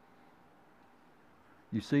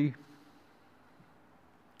 You see,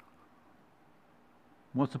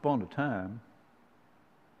 once upon a time,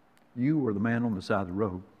 you were the man on the side of the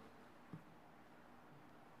road.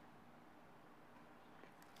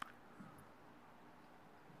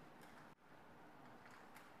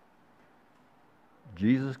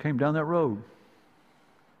 Jesus came down that road.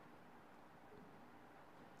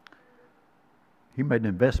 He made an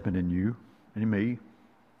investment in you and in me.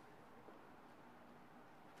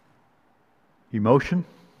 Emotion,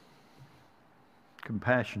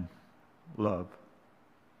 compassion, love.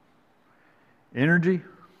 Energy.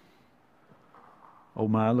 Oh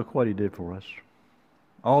my, look what he did for us.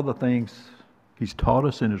 All the things he's taught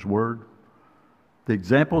us in his word. The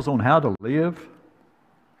examples on how to live.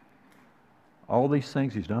 All these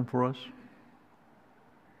things he's done for us.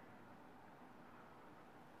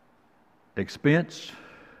 Expense.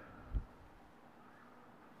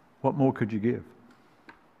 What more could you give?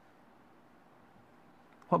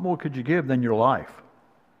 What more could you give than your life?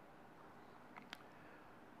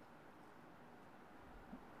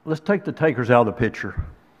 Let's take the takers out of the picture.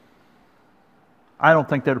 I don't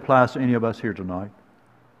think that applies to any of us here tonight.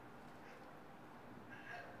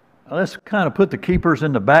 Let's kind of put the keepers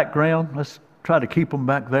in the background. Let's try to keep them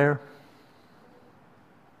back there.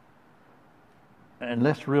 And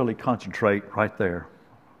let's really concentrate right there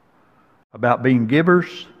about being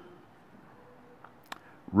givers,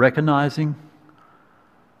 recognizing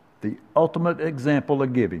the ultimate example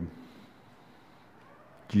of giving,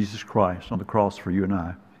 Jesus Christ on the cross for you and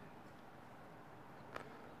I.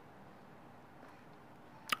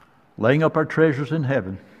 Laying up our treasures in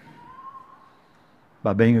heaven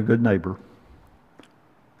by being a good neighbor.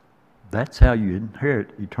 That's how you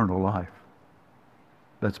inherit eternal life.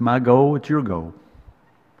 That's my goal, it's your goal.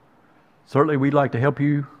 Certainly we'd like to help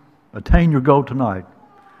you attain your goal tonight.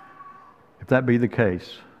 If that be the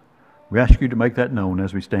case, we ask you to make that known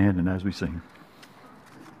as we stand and as we sing.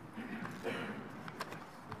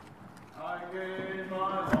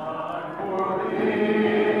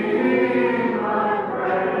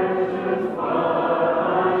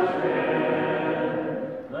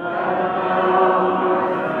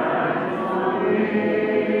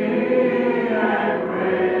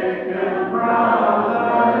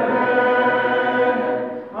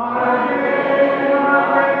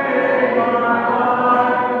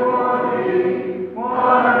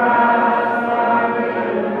 For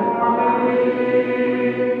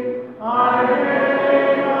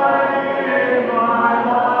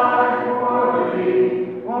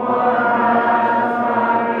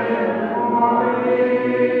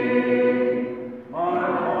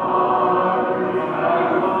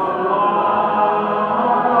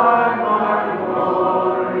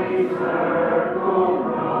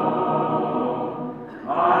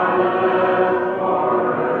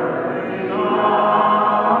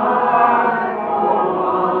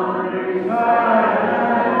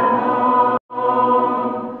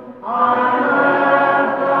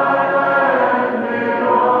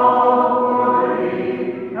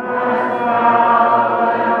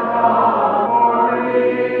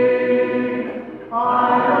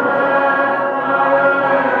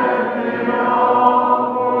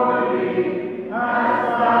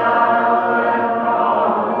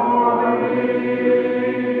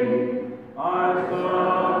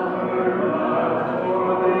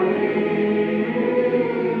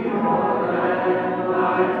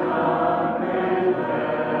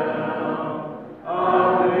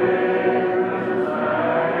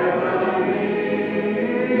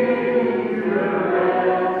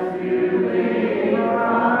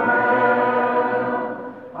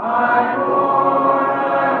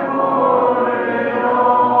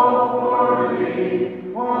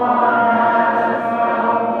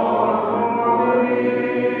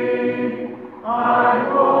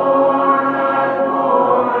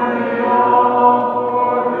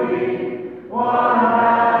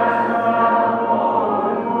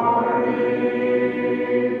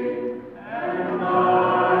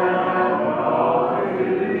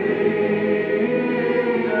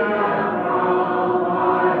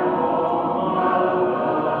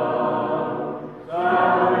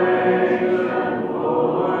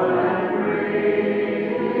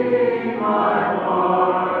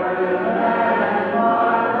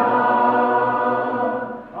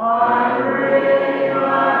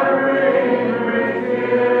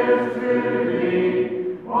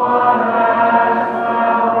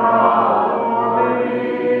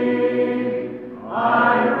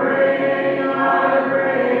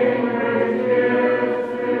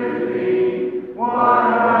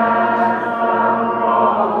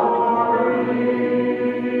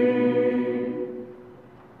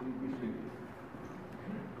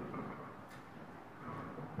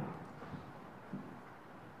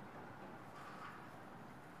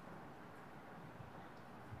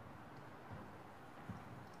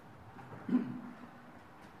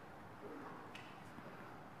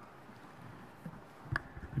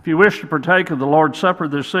If you wish to partake of the Lord's Supper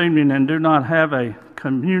this evening and do not have a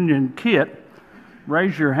communion kit,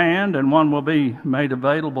 raise your hand and one will be made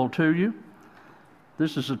available to you.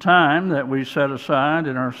 This is a time that we set aside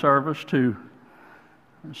in our service to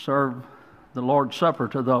serve the Lord's Supper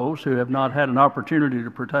to those who have not had an opportunity to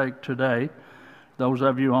partake today. Those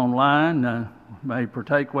of you online may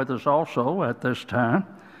partake with us also at this time.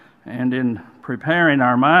 And in preparing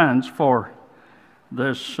our minds for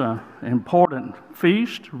this important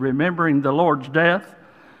feast, remembering the Lord's death,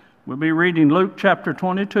 we'll be reading Luke chapter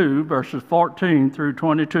 22, verses 14 through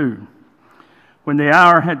 22. When the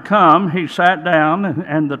hour had come, he sat down,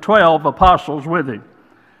 and the 12 apostles with him.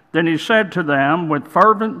 Then he said to them, "With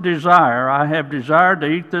fervent desire I have desired to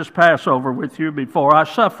eat this Passover with you before I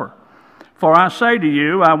suffer. For I say to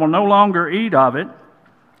you, I will no longer eat of it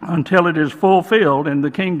until it is fulfilled in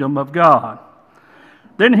the kingdom of God."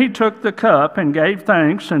 Then he took the cup and gave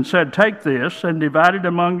thanks and said, "Take this and divide it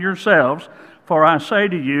among yourselves. For I say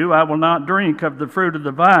to you, I will not drink of the fruit of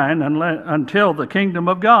the vine until the kingdom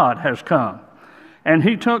of God has come." And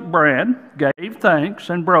he took bread, gave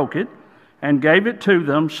thanks, and broke it, and gave it to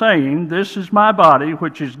them, saying, "This is my body,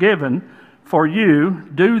 which is given for you.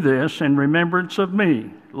 Do this in remembrance of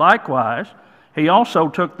me." Likewise, he also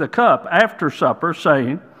took the cup after supper,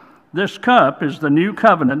 saying, "This cup is the new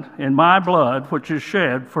covenant in my blood, which is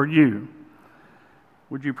shed for you."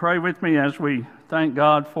 Would you pray with me as we thank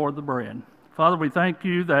God for the bread? Father, we thank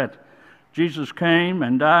you that Jesus came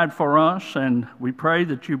and died for us, and we pray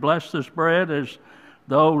that you bless this bread as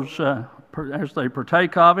they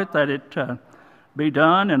partake of it, that it be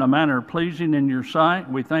done in a manner pleasing in your sight.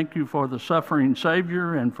 We thank you for the suffering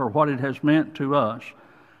Savior and for what it has meant to us.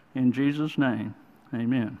 In Jesus' name,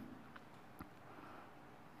 amen.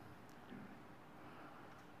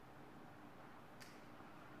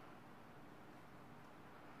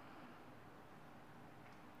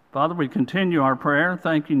 Father, we continue our prayer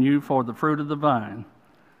thanking you for the fruit of the vine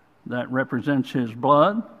that represents his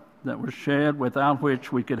blood that was shed, without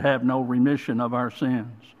which we could have no remission of our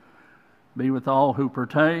sins. Be with all who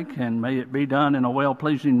partake, and may it be done in a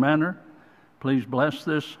well-pleasing manner. Please bless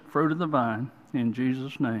this fruit of the vine. In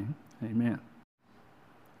Jesus' name, amen.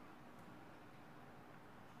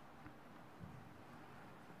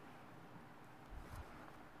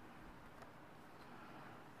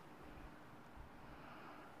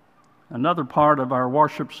 Another part of our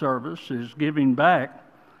worship service is giving back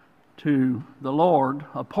to the Lord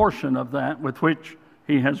a portion of that with which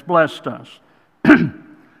he has blessed us.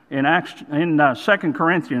 In 2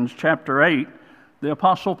 Corinthians chapter 8, the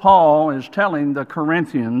Apostle Paul is telling the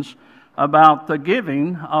Corinthians about the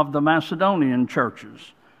giving of the Macedonian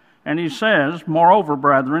churches. And he says, "Moreover,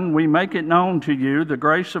 brethren, we make it known to you the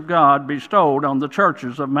grace of God bestowed on the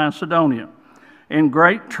churches of Macedonia. In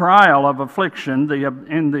great trial of affliction,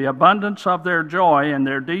 in the abundance of their joy and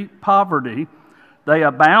their deep poverty, they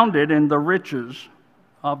abounded in the riches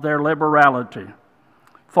of their liberality.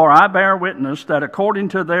 For I bear witness that according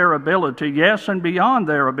to their ability, yes, and beyond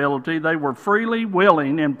their ability, they were freely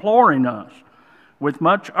willing, imploring us with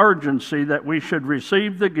much urgency that we should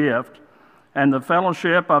receive the gift and the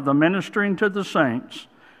fellowship of the ministering to the saints.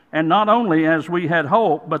 And not only as we had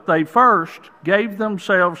hoped, but they first gave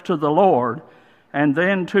themselves to the Lord, and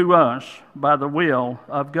then to us by the will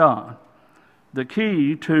of God." The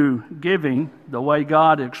key to giving the way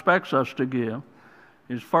God expects us to give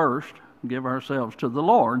is first give ourselves to the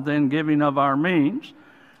Lord, then giving of our means,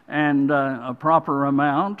 and a proper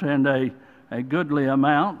amount and a goodly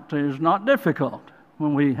amount is not difficult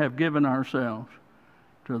when we have given ourselves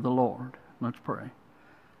to the Lord. Let's pray.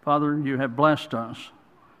 Father, you have blessed us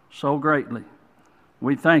so greatly.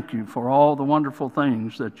 We thank you for all the wonderful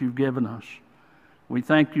things that you've given us. We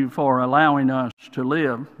thank you for allowing us to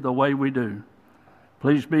live the way we do.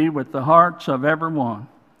 Please be with the hearts of everyone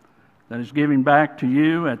that is giving back to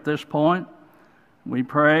you at this point. We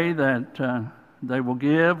pray that they will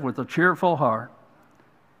give with a cheerful heart,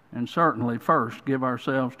 and certainly first give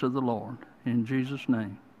ourselves to the Lord. In Jesus'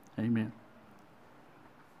 name, amen.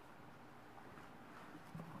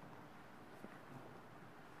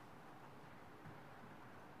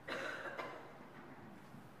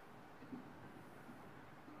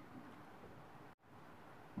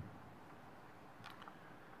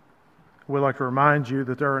 We'd like to remind you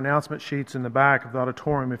that there are announcement sheets in the back of the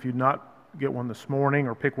auditorium. If you did not get one this morning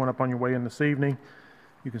or pick one up on your way in this evening,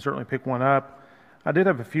 you can certainly pick one up. I did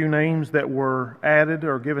have a few names that were added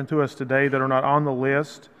or given to us today that are not on the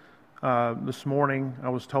list. This morning I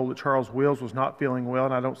was told that Charles Wills was not feeling well,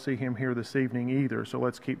 and I don't see him here this evening either, so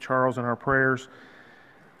let's keep Charles in our prayers.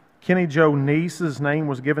 Kenny Joe Neese's name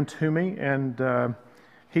was given to me, and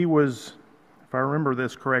he was if I remember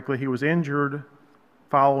this correctly, he was injured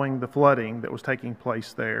following the flooding that was taking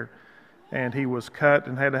place there. And he was cut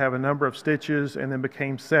and had to have a number of stitches and then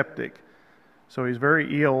became septic. So he's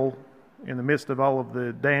very ill in the midst of all of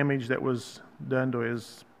the damage that was done to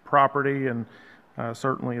his property, and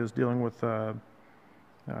certainly is dealing with a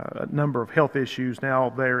number of health issues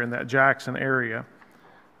now there in that Jackson area.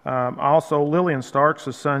 Also, Lillian Starks,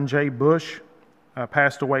 his son Jay Bush,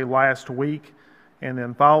 passed away last week, and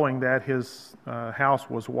then following that, his house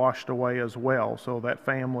was washed away as well. So that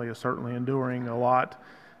family is certainly enduring a lot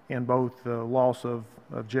in both the loss of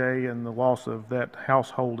Jay and the loss of that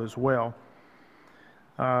household as well.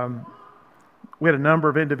 We had a number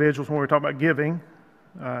of individuals when we were talking about giving,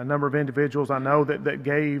 a number of individuals I know that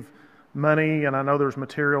gave money, and I know there's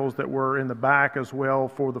materials that were in the back as well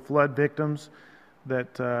for the flood victims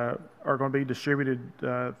that are going to be distributed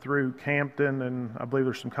through Campton, and I believe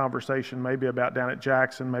there's some conversation maybe about down at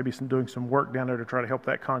Jackson, maybe doing some work down there to try to help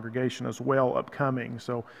that congregation as well upcoming.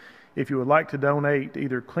 So if you would like to donate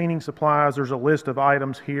either cleaning supplies, there's a list of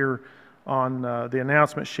items here on the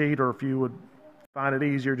announcement sheet, or if you would find it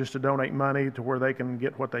easier just to donate money to where they can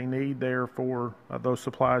get what they need there for those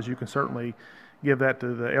supplies, you can certainly give that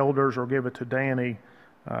to the elders or give it to Danny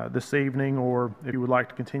this evening, or if you would like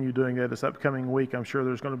to continue doing that this upcoming week, I'm sure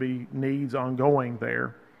there's going to be needs ongoing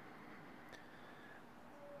there.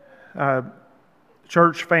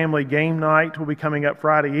 Church family game night will be coming up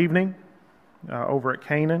Friday evening over at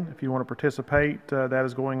Canaan. If you want to participate, that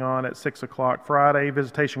is going on at 6 o'clock Friday.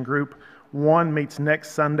 Visitation Group 1 meets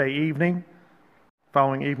next Sunday evening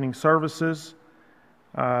following evening services.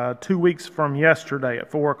 2 weeks from yesterday at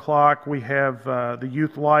 4 o'clock, we have the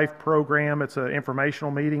Youth Life program. It's an informational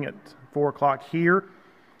meeting at 4 o'clock here.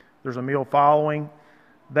 There's a meal following.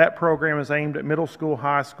 That program is aimed at middle school,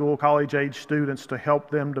 high school, college-age students to help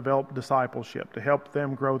them develop discipleship, to help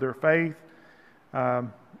them grow their faith.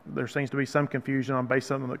 There seems to be some confusion on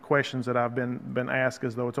based on the questions that I've been asked,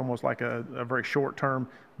 as though it's almost like a very short term.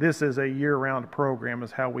 This is a year-round program,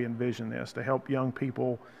 is how we envision this, to help young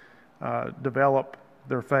people develop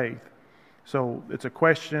their faith. So it's a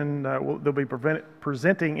question, they'll be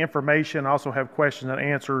presenting information, also have questions and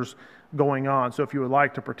answers going on. So if you would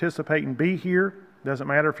like to participate and be here, doesn't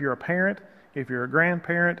matter if you're a parent, if you're a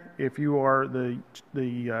grandparent, if you are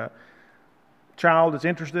the child that's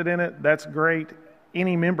interested in it, that's great.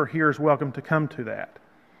 Any member here is welcome to come to that.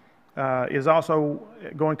 Is also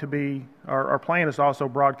going to be, our plan is to also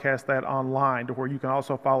broadcast that online to where you can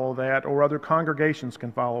also follow that, or other congregations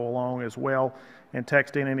can follow along as well and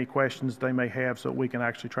text in any questions they may have so we can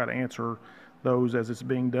actually try to answer those as it's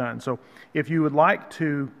being done. So if you would like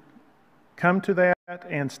to come to that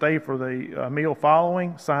and stay for the meal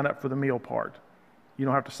following, sign up for the meal part. You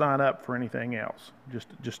don't have to sign up for anything else.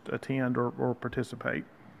 Just attend or participate.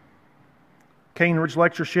 Cane Ridge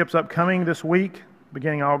Lectureship's upcoming this week,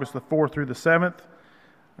 beginning August the 4th through the 7th.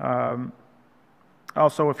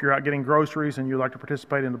 Also, if you're out getting groceries and you'd like to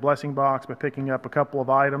participate in the blessing box by picking up a couple of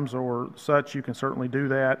items or such, you can certainly do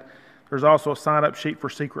that. There's also a sign-up sheet for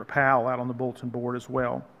Secret Pal out on the bulletin board as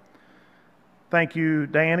well. Thank you,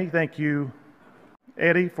 Danny. Thank you,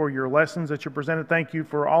 Eddie, for your lessons that you presented. Thank you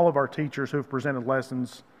for all of our teachers who have presented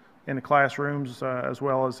lessons in the classrooms as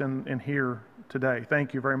well as in here today.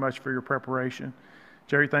 Thank you very much for your preparation.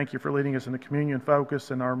 Jerry, thank you for leading us in the communion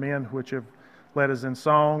focus, and our men which have led us in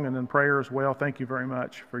song and in prayer as well. Thank you very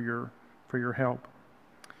much for your help.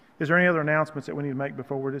 Is there any other announcements that we need to make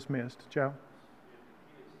before we're dismissed? Joe?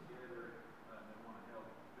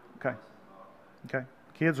 Okay.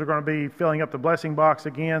 Kids are going to be filling up the blessing box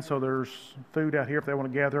again, so there's food out here. If they want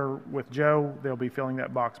to gather with Joe, they'll be filling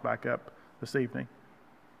that box back up this evening.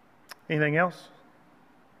 Anything else?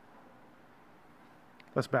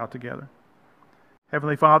 Let's bow together.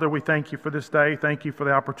 Heavenly Father, we thank you for this day. Thank you for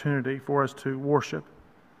the opportunity for us to worship.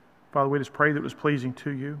 Father, we just pray that it was pleasing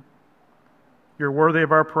to you. You're worthy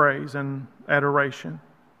of our praise and adoration.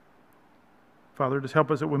 Father, just help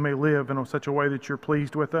us that we may live in such a way that you're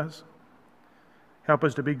pleased with us. Help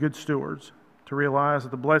us to be good stewards, to realize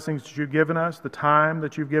that the blessings that you've given us, the time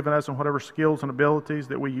that you've given us, and whatever skills and abilities,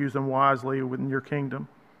 that we use them wisely within your kingdom.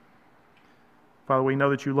 Father, we know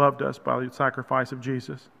that you loved us by the sacrifice of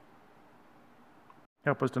Jesus.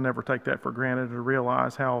 Help us to never take that for granted and to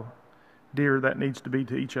realize how dear that needs to be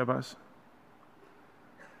to each of us.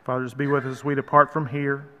 Father, just be with us as we depart from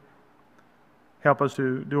here. Help us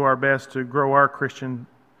to do our best to grow our Christian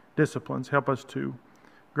disciplines. Help us to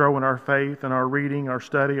grow in our faith and our reading, our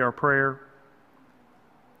study, our prayer.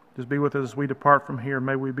 Just be with us as we depart from here.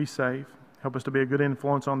 May we be safe. Help us to be a good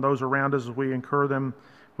influence on those around us as we incur them,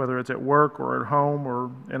 whether it's at work or at home or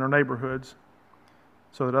in our neighborhoods.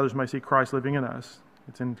 so that others may see Christ living in us.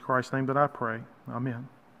 It's in Christ's name that I pray. Amen.